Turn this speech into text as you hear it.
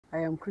I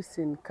am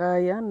Christine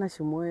Kaaya,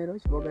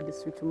 Nashimoero, Kiboga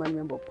District Woman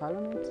Member of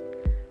Parliament,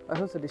 but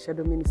also the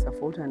Shadow Minister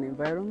for Water and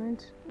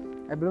Environment.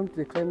 I belong to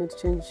the Climate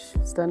Change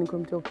Standing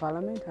Committee of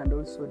Parliament and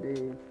also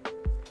the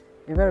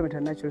Environment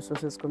and Natural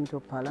Resources Committee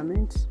of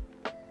Parliament.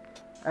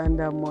 And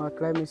I'm a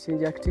climate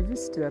change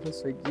activist, but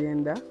also a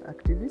gender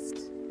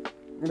activist.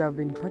 And I've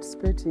been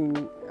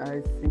participating,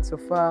 I think so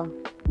far,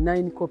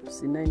 9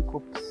 COPs.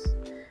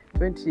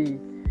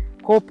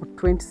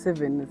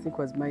 COP27, I think,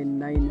 was my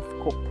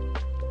 9th COP.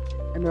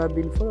 And I've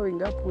been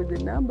following up with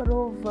a number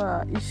of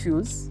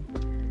issues,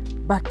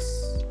 but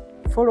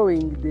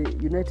following the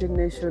United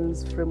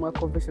Nations Framework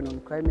Convention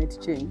on Climate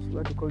Change,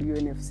 what we call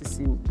UNFCCC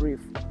in brief,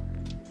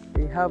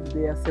 they have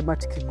their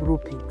thematic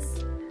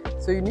groupings.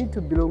 So you need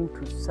to belong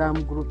to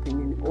some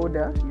grouping in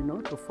order,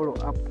 to follow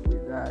up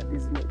with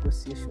these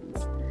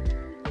negotiations.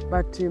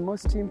 But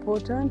most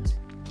important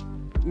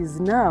is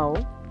now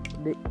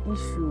the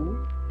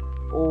issue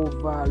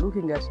of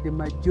looking at the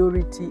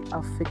majority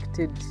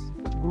affected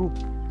group,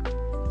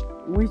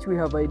 which we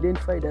have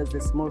identified as the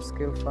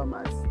small-scale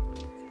farmers.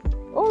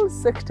 All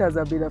sectors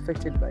have been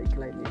affected by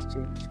climate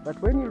change,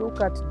 but when you look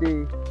at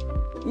the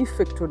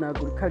effect on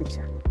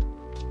agriculture,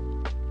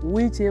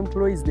 which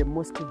employs the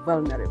most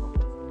vulnerable,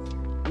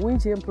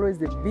 which employs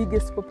the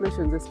biggest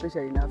populations,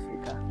 especially in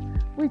Africa,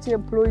 which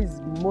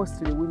employs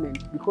mostly women,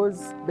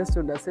 because based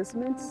on the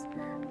assessments,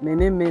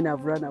 many men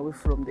have run away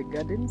from the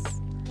gardens,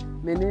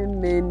 many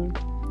men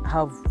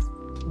have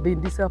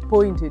been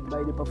disappointed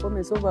by the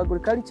performance of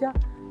agriculture,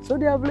 so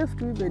they have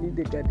left women in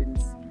the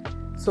gardens.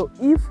 So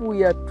if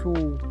we are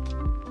to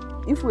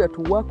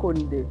work on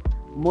the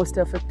most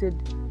affected,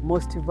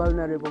 most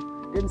vulnerable,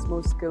 then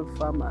small-scale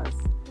farmers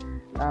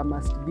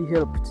must be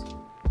helped.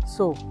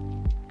 So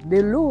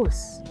the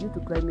loss due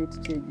to climate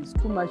change is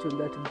too much on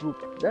that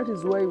group. That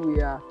is why we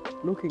are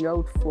looking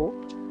out for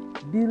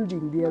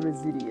building their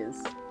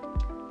resilience.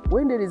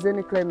 When there is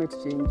any climate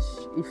change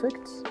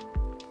effect,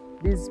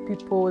 these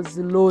people's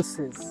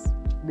losses,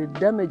 the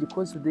damage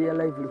caused to their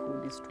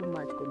livelihood is too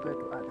much compared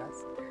to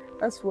others.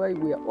 That's why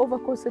we are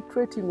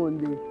over-concentrating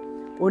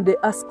on the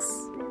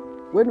asks.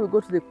 When we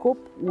go to the COP,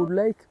 we would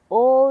like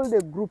all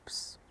the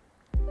groups,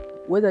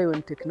 whether you're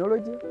on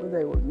technology, whether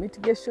you're on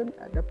mitigation,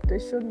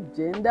 adaptation,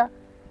 gender,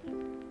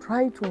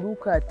 try to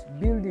look at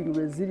building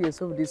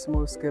resilience of these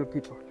small-scale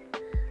people.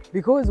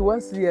 Because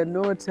once they are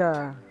not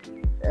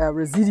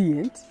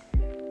resilient,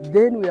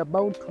 then we are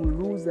bound to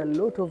lose a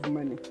lot of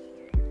money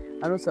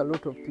and also a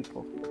lot of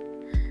people,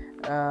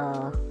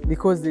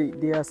 because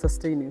their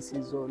sustenance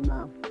is on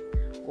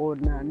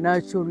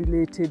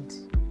natural-related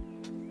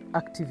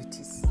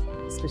activities,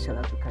 especially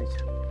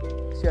agriculture.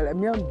 So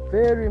I'm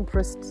very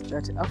impressed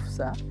that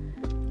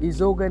AFSA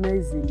is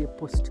organizing a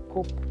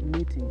post-COP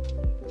meeting.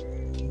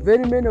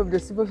 Very many of the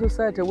civil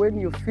society, when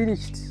you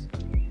came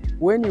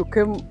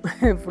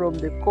from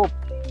the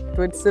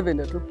COP27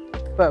 that took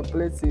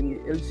place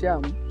in El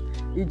Sham,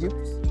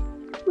 Egypt,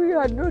 we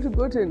had not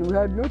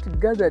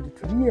gathered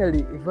to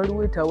really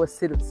evaluate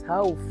ourselves,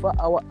 how far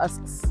our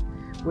asks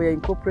were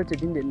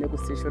incorporated in the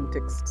negotiation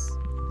texts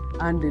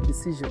and the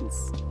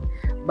decisions.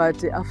 But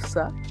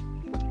AFSA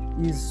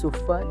is so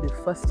far the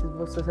first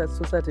civil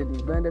society in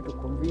Uganda to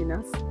convene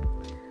us,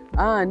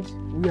 and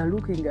we are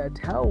looking at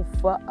how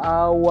far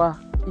our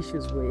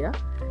issues were.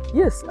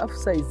 Yes,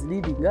 AFSA is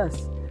leading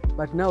us,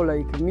 but now,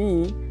 like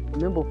me,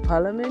 Member of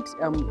Parliament,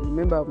 I'm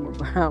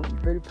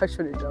very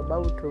passionate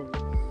about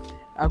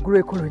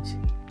Agroecology,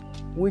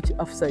 which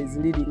AFSA is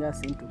leading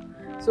us into.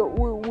 So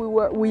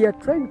we are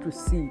trying to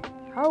see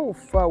how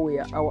far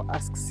were our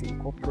asks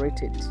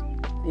incorporated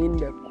in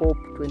the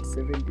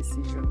COP27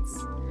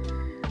 decisions.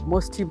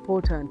 Most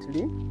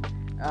importantly,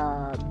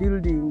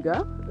 building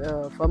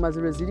farmers'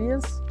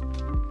 resilience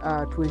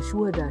to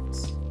ensure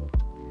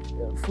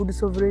that food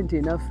sovereignty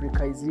in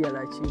Africa is really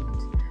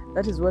achieved.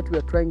 That is what we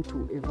are trying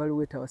to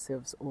evaluate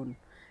ourselves on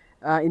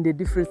in the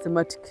different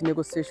thematic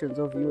negotiations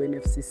of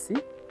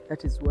UNFCCC.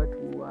 That is what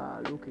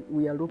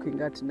we are looking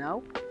at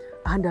now,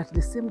 and at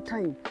the same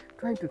time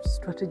trying to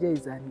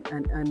strategize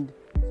and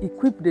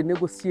equip the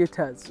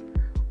negotiators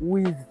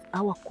with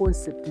our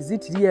concept. Is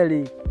it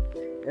really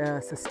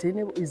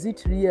sustainable? Is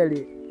it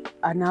really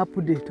an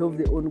update of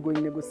the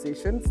ongoing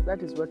negotiations?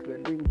 That is what we are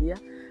doing here.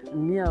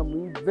 And me,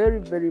 I'm very,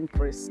 very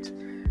impressed.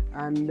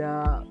 And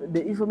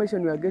the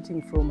information we are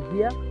getting from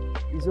here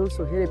is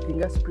also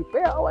helping us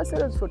prepare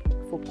ourselves for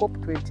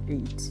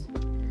COP28.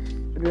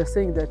 We are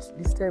saying that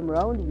this time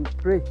around, we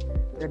pray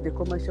that the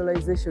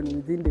commercialization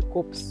within the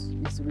COPs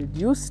is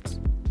reduced,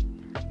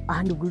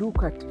 and we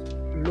look at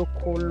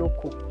local.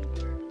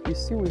 You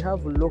see, we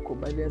have local,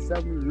 but there's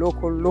some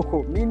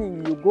local,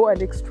 meaning you go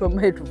an extra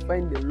mile to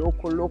find the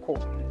local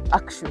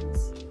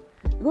actions,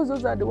 because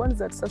those are the ones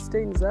that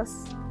sustains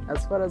us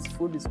as far as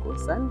food is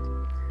concerned.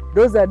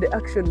 Those are the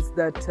actions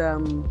that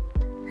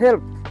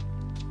help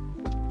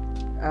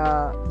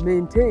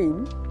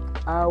maintain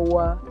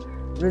our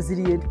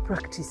resilient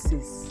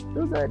practices.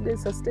 Those are the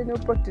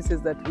sustainable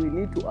practices that we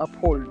need to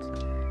uphold,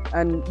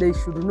 and they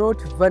should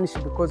not vanish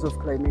because of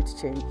climate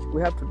change.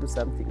 We have to do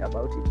something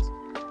about it.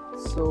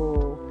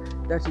 So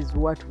that is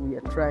what we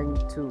are trying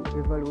to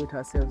evaluate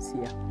ourselves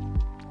here.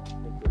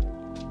 Thank you.